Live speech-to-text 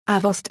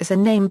AVAST is a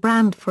name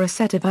brand for a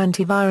set of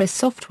antivirus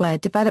software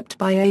developed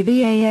by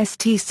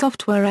AVAST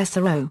Software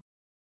s.r.o.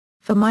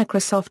 for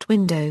Microsoft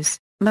Windows,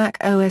 Mac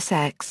OS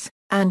X,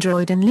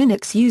 Android and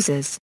Linux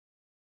users.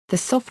 The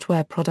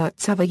software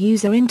products have a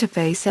user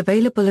interface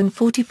available in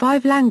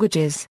 45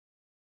 languages.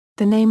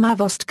 The name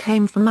AVAST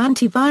came from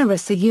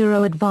Antivirus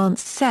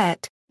Advanced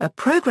Set, a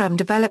program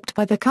developed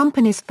by the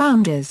company's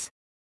founders.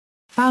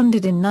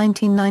 Founded in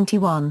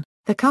 1991,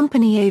 the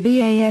company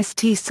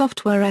AVAST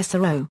Software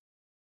s.r.o.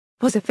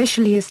 was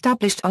officially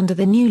established under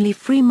the newly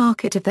free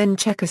market of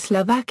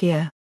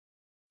then-Czechoslovakia.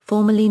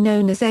 Formerly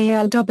known as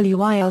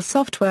ALWIL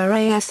Software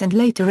AS and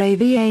later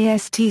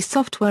AVAST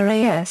Software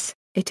AS,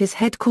 it is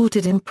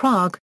headquartered in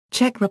Prague,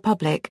 Czech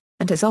Republic,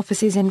 and has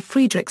offices in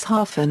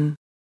Friedrichshafen,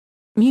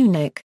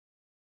 Munich,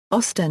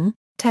 Austin,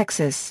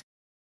 Texas,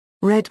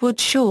 Redwood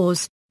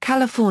Shores,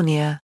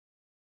 California,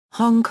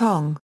 Hong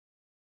Kong,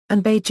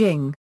 and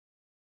Beijing.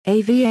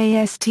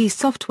 AVAST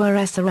Software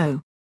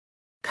s.r.o.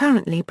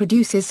 currently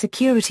produces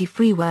security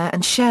freeware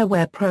and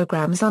shareware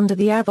programs under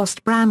the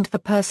AVAST brand for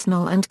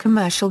personal and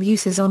commercial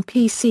uses on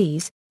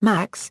PCs,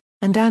 Macs,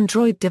 and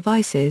Android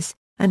devices,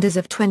 and as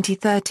of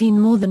 2013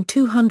 more than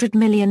 200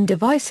 million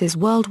devices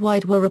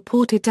worldwide were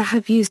reported to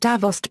have used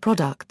AVAST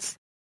products.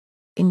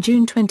 In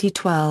June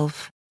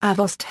 2012,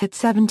 AVAST had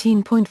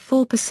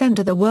 17.4%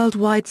 of the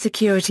worldwide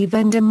security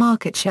vendor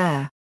market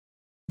share.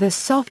 The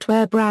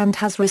software brand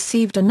has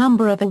received a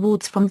number of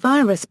awards from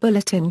Virus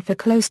Bulletin for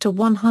close to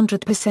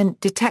 100%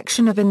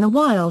 detection of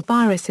in-the-wild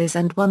viruses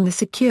and won the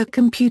Secure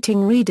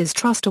Computing Readers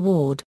Trust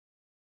Award.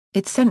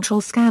 Its central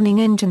scanning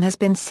engine has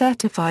been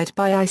certified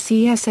by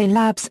ICSA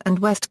Labs and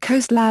West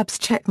Coast Labs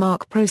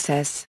checkmark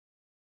process.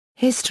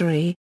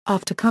 History: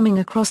 after coming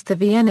across the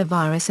Vienna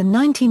virus in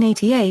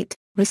 1988,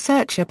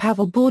 researcher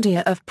Pavel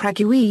Bordia of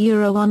Prague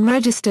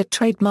unregistered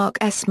trademark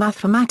S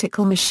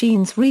Mathematical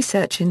Machines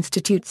Research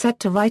Institute set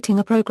to writing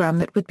a program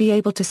that would be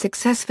able to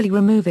successfully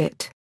remove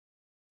it.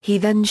 He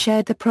then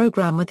shared the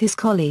program with his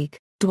colleague,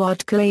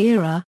 Eduard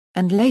Kleira,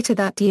 and later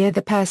that year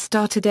the pair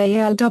started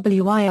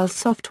ALWIL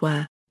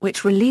Software,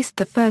 which released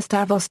the first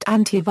AVAST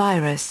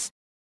antivirus.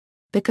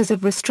 Because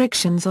of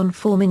restrictions on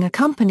forming a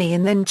company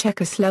in then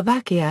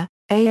Czechoslovakia,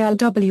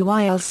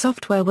 ALWIL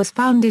Software was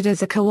founded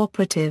as a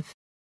cooperative.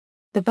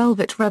 The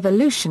Velvet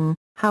Revolution,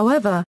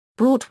 however,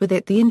 brought with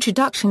it the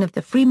introduction of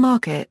the free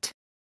market.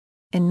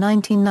 In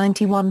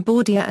 1991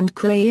 Bordia and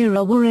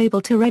Kleira were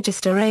able to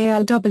register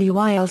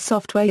ALWIL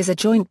Software as a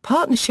joint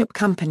partnership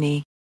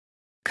company.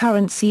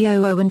 Current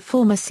COO and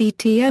former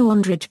CTO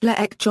Ondřej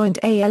Vlek joined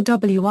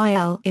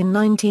ALWIL in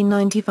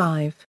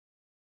 1995.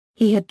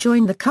 He had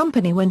joined the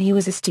company when he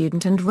was a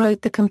student and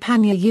wrote the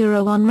Campania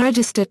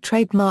unregistered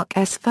trademark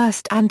S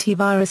first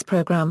antivirus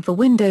program for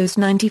Windows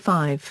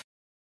 95.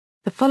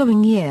 The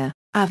following year,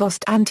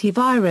 AVAST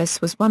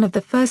Antivirus was one of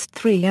the first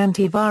 3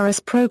 antivirus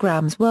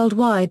programs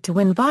worldwide to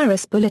win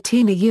Virus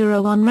Bulletin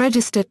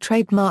unregistered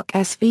trademark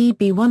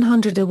SVB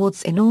 100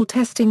 awards in all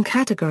testing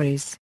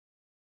categories.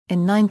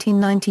 In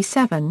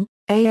 1997,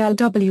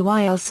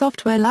 ALWIL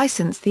Software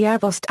licensed the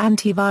AVAST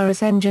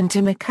antivirus engine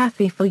to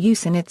McAfee for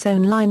use in its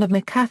own line of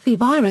McAfee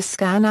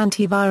VirusScan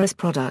antivirus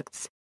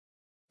products.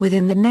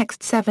 Within the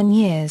next 7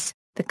 years,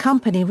 the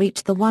company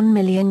reached the 1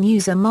 million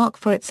user mark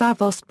for its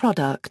AVAST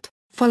product,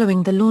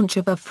 following the launch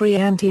of a free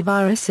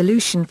antivirus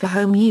solution for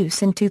home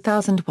use in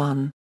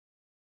 2001.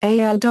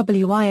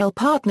 ALWIL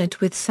partnered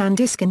with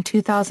SanDisk in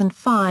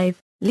 2005,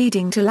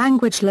 leading to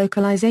language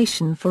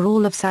localization for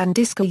all of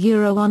SanDisk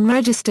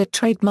unregistered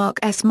trademark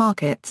S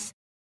markets.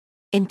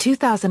 In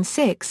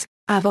 2006,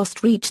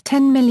 AVAST reached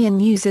 10 million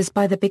users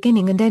by the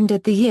beginning and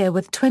ended the year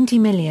with 20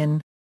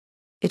 million.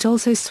 It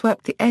also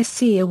swept the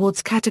SC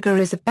Awards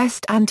categories of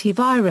Best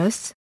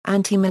Antivirus,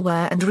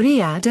 Anti-malware and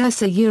Riyadh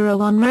Ursa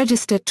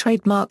unregistered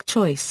trademark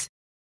choice.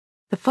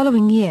 The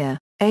following year,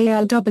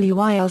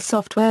 ALWIL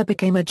Software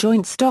became a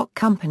joint stock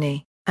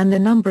company, and the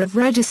number of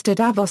registered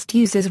AVAST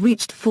users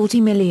reached 40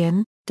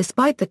 million,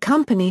 despite the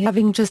company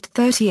having just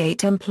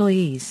 38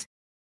 employees.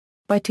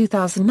 By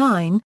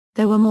 2009,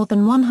 there were more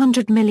than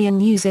 100 million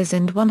users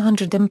and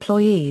 100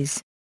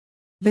 employees.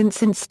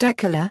 Vincent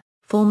Steckler,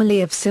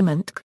 formerly of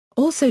Symantec,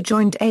 also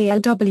joined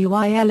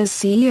ALWIL as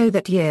CEO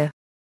that year.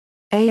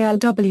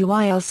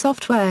 ALWIL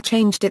Software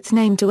changed its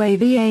name to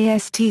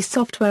AVAST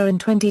Software in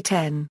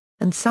 2010,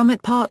 and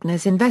Summit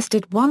Partners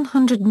invested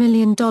 $100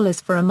 million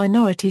for a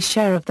minority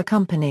share of the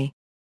company.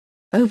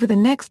 Over the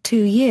next 2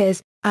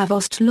 years,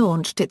 AVAST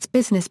launched its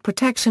business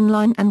protection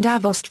line and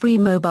AVAST Free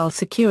Mobile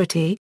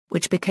Security,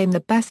 which became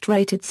the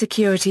best-rated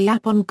security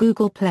app on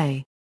Google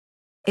Play.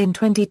 In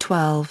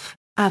 2012,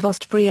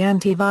 AVAST Free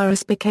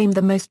Antivirus became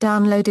the most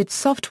downloaded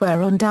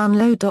software on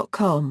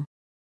download.com.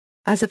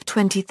 As of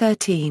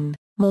 2013,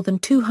 more than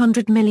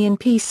 200 million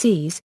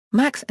PCs,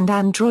 Macs and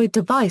Android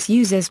device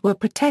users were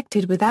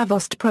protected with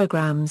AVAST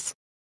programs.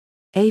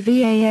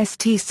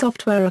 AVAST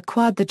Software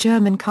acquired the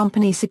German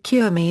company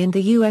SecureMe and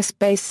the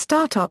US-based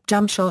startup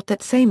JumpShot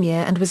that same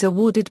year and was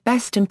awarded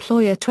Best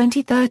Employer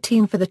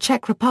 2013 for the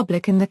Czech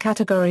Republic in the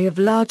category of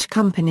large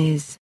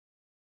companies.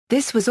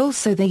 This was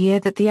also the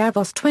year that the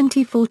AVAST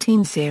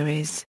 2014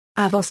 series,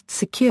 AVAST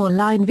Secure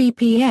Line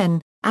VPN,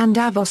 and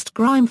AVAST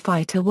Crime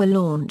Fighter were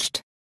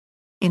launched.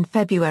 In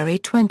February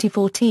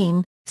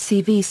 2014,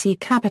 CVC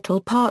Capital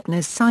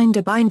Partners signed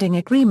a binding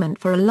agreement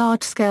for a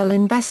large-scale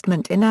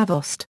investment in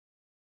AVAST.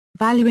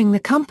 Valuing the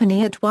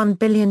company at $1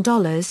 billion,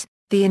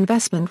 the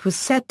investment was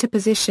set to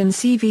position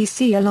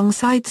CVC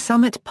alongside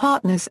Summit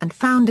Partners and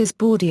founders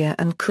Bordia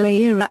and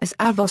Cuera as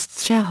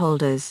AVAST's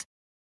shareholders.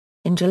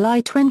 In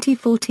July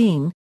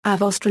 2014,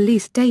 AVAST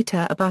released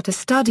data about a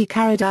study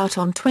carried out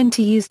on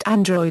 20 used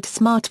Android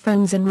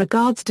smartphones in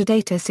regards to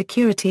data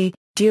security,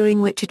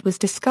 during which it was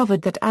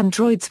discovered that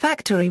Android's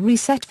factory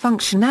reset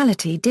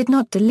functionality did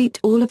not delete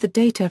all of the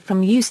data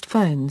from used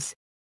phones.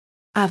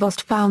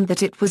 AVAST found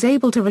that it was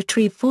able to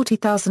retrieve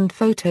 40,000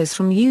 photos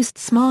from used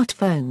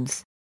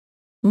smartphones.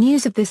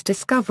 News of this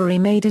discovery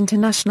made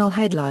international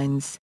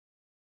headlines.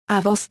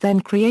 AVAST then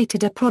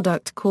created a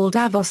product called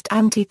AVAST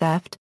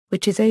Anti-Theft,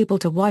 which is able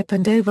to wipe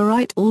and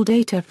overwrite all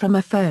data from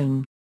a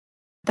phone.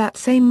 That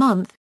same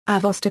month,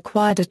 AVAST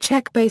acquired a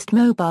Czech-based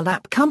mobile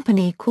app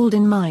company called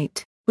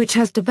InMight, which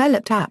has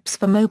developed apps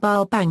for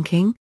mobile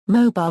banking,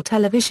 mobile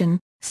television,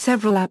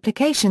 several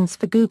applications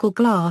for Google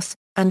Glass,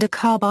 and a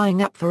car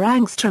buying app for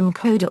Angstrom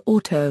Koda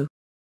Auto.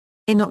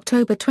 In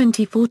October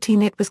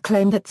 2014 it was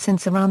claimed that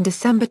since around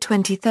December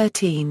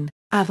 2013,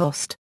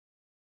 AVAST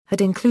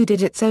had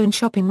included its own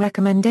shopping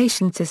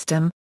recommendation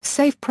system,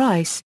 Safe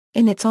Price,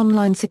 in its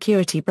online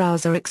security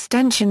browser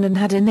extension and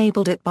had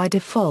enabled it by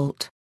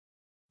default.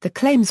 The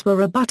claims were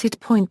rebutted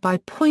point by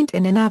point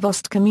in an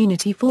AVAST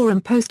community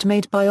forum post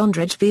made by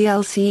Ondřej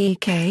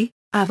Vlček,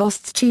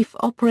 AVAST's chief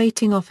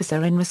operating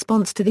officer, in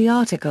response to the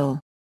article.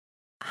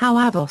 How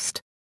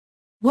AVAST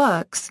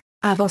works.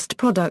 AVAST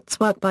products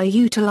work by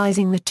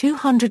utilizing the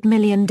 200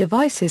 million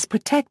devices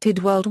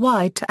protected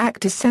worldwide to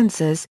act as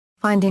sensors,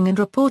 finding and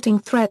reporting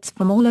threats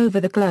from all over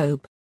the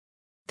globe.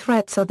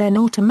 Threats are then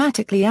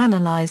automatically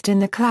analyzed in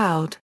the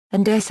cloud,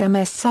 and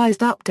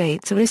SMS-sized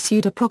updates are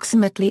issued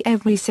approximately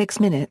every 6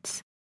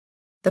 minutes.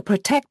 The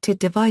protected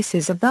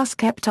devices are thus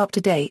kept up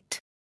to date.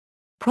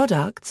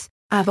 Products.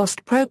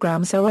 AVAST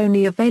programs are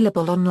only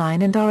available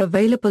online and are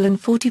available in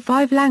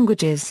 45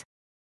 languages.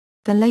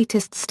 The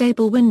latest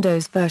stable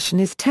Windows version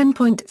is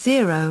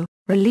 10.0,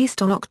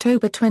 released on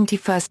October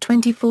 21,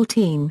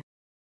 2014.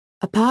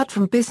 Apart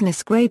from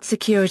business-grade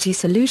security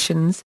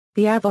solutions,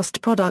 the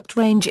AVAST product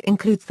range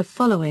includes the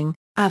following: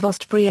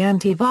 AVAST Free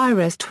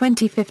Antivirus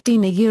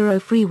 2015, a Euro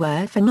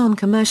freeware for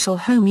non-commercial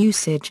home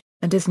usage,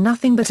 and is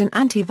nothing but an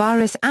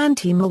antivirus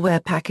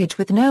anti-malware package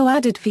with no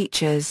added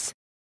features.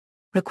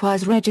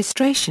 Requires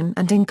registration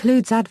and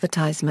includes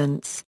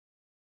advertisements.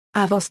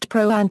 AVAST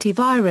Pro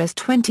Antivirus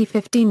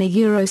 2015, a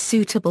Euro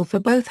suitable for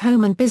both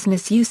home and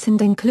business use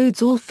and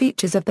includes all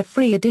features of the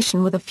free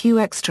edition with a few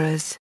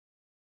extras.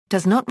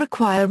 Does not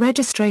require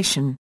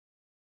registration.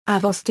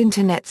 AVAST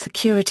Internet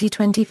Security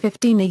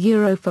 2015, a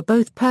Euro for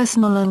both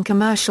personal and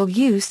commercial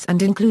use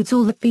and includes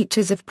all the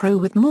features of Pro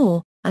with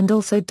more, and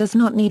also does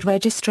not need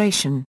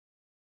registration.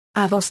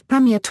 AVAST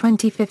Premier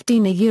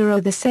 2015, a Euro,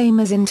 the same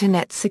as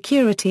Internet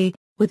Security,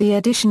 with the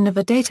addition of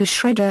a data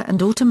shredder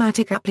and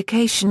automatic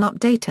application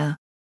updater.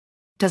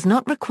 Does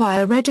not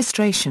require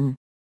registration.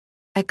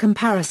 A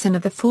comparison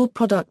of the 4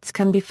 products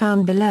can be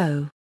found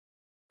below.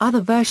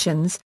 Other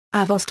versions: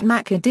 AVAST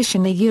Mac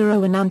Edition, a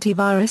Euro, an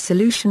antivirus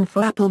solution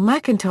for Apple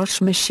Macintosh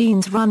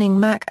machines running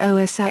Mac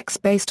OS X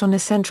based on a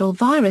central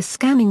virus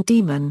scanning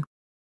daemon.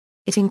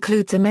 It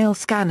includes a mail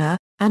scanner,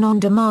 an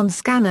on-demand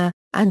scanner,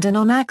 and an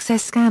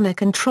on-access scanner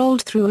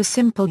controlled through a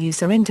simple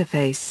user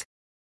interface.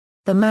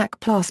 The Mac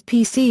Plus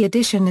PC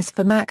edition is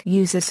for Mac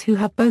users who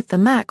have both the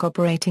Mac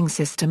operating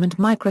system and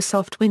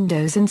Microsoft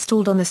Windows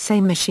installed on the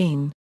same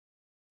machine.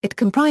 It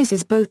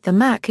comprises both the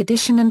Mac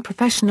edition and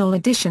Professional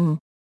edition.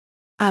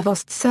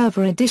 AVAST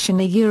Server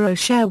Edition, a Euro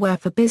shareware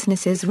for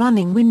businesses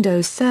running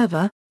Windows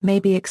Server, may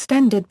be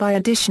extended by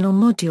additional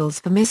modules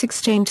for MS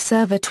Exchange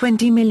Server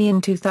 20 million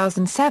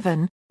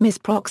 2007, MS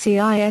Proxy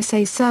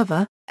ISA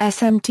Server,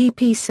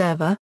 SMTP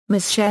Server,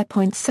 MS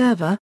SharePoint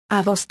Server.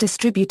 AVAST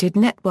Distributed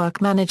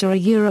Network Manager, a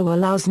Euro,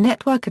 allows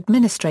network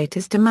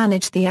administrators to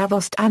manage the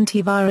AVAST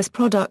antivirus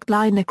product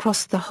line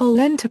across the whole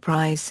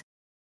enterprise.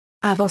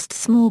 AVAST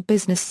Small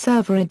Business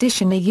Server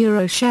Edition, a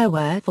Euro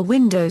shareware for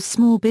Windows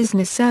small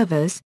business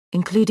servers,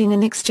 including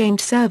an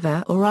Exchange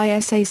server or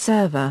ISA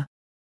server.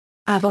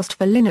 AVAST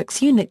for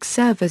Linux Unix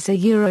servers, a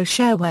Euro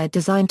shareware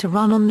designed to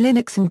run on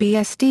Linux and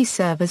BSD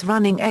servers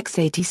running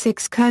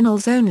x86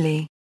 kernels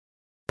only.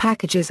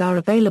 Packages are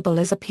available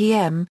as a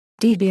PM,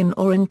 Debian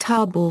or in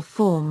tarball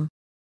form.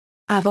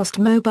 AVAST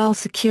Mobile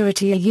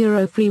Security, a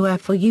Euro freeware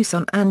for use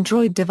on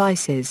Android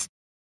devices.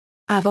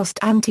 AVAST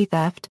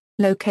Anti-Theft,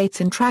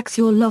 locates and tracks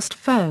your lost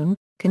phone,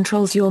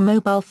 controls your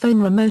mobile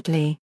phone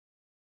remotely.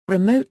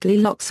 Remotely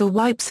locks or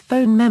wipes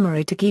phone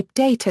memory to keep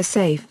data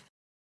safe.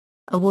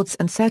 Awards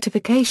and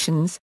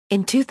certifications.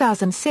 In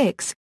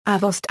 2006,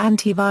 AVAST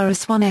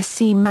Antivirus won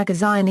SC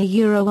Magazine a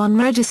Euro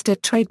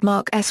Unregistered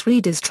Trademark S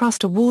Readers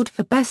Trust Award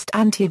for Best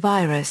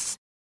Antivirus.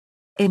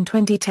 In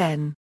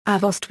 2010,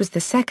 AVAST was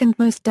the second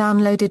most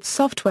downloaded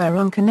software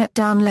on Connect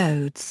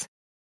downloads.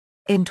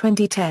 In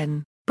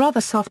 2010,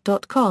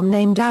 Brothersoft.com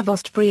named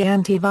AVAST Free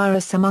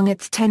Antivirus among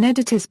its 10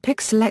 editors'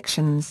 pick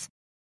selections.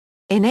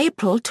 In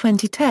April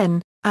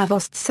 2010,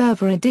 AVAST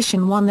Server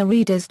Edition won the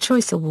Reader's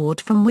Choice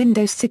Award from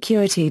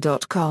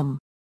WindowsSecurity.com.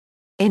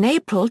 In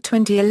April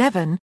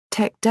 2011,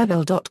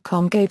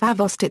 TechDevil.com gave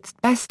AVAST its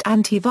Best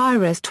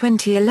Antivirus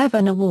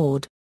 2011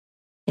 award.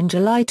 In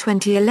July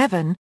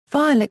 2011,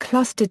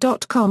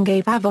 FileCluster.com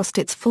gave AVAST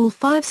its full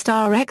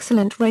 5-star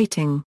excellent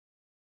rating.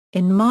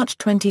 In March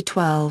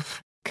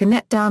 2012,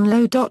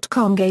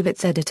 ConnectDownload.com gave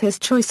its Editor's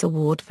Choice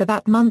Award for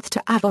that month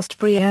to AVAST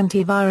Free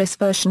Antivirus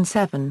version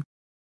 7.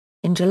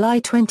 In July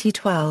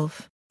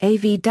 2012,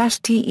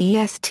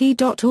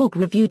 AV-TEST.org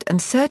reviewed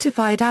and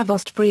certified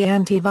AVAST Free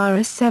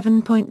Antivirus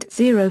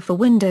 7.0 for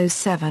Windows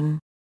 7.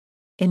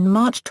 In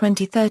March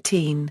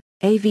 2013,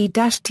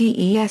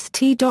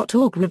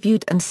 AV-TEST.org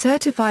reviewed and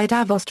certified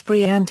AVAST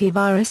Free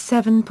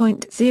Antivirus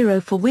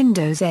 7.0 for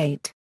Windows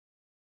 8.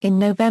 In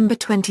November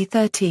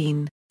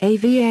 2013,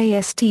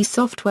 AVAST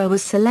Software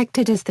was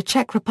selected as the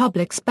Czech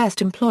Republic's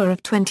Best Employer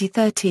of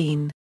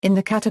 2013, in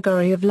the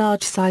category of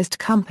large-sized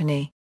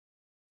company.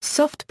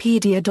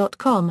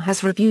 Softpedia.com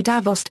has reviewed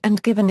AVAST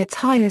and given its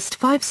highest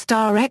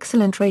 5-star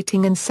excellent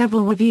rating in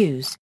several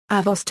reviews: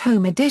 AVAST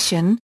Home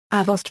Edition,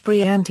 AVAST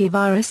Free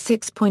Antivirus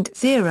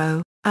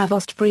 6.0,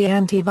 AVAST Free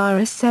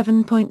Antivirus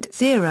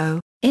 7.0.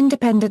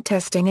 Independent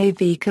Testing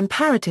AV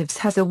Comparatives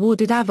has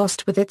awarded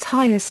AVAST with its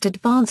highest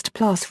Advanced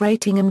Plus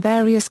rating in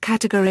various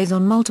categories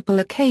on multiple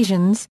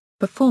occasions: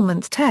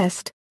 Performance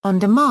Test,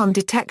 On-Demand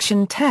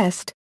Detection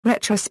Test,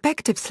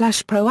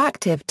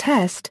 Retrospective/Proactive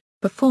Test,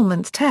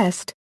 Performance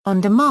Test,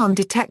 On-Demand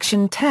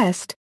Detection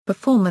Test,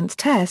 Performance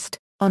Test,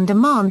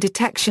 On-Demand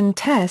Detection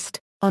Test,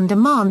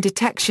 On-Demand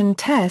Detection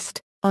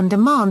Test,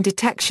 On-Demand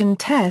Detection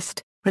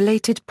Test.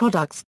 Related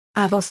products: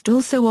 AVAST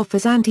also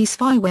offers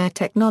anti-spyware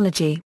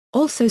technology,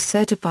 also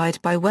certified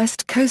by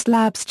West Coast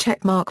Labs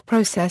checkmark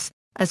process,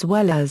 as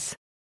well as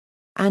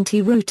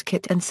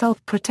anti-rootkit and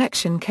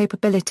self-protection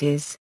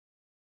capabilities.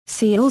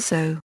 See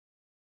also: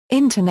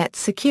 Internet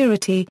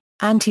security,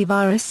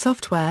 antivirus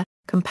software,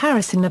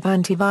 comparison of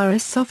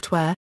antivirus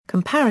software,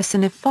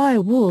 comparison of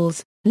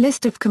firewalls,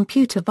 list of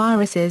computer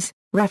viruses,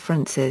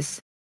 references.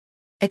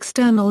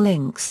 External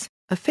links: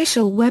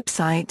 official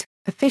website,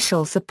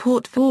 official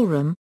support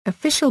forum,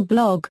 official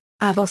blog,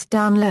 AVAST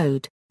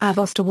download,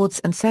 AVAST awards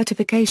and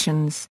certifications.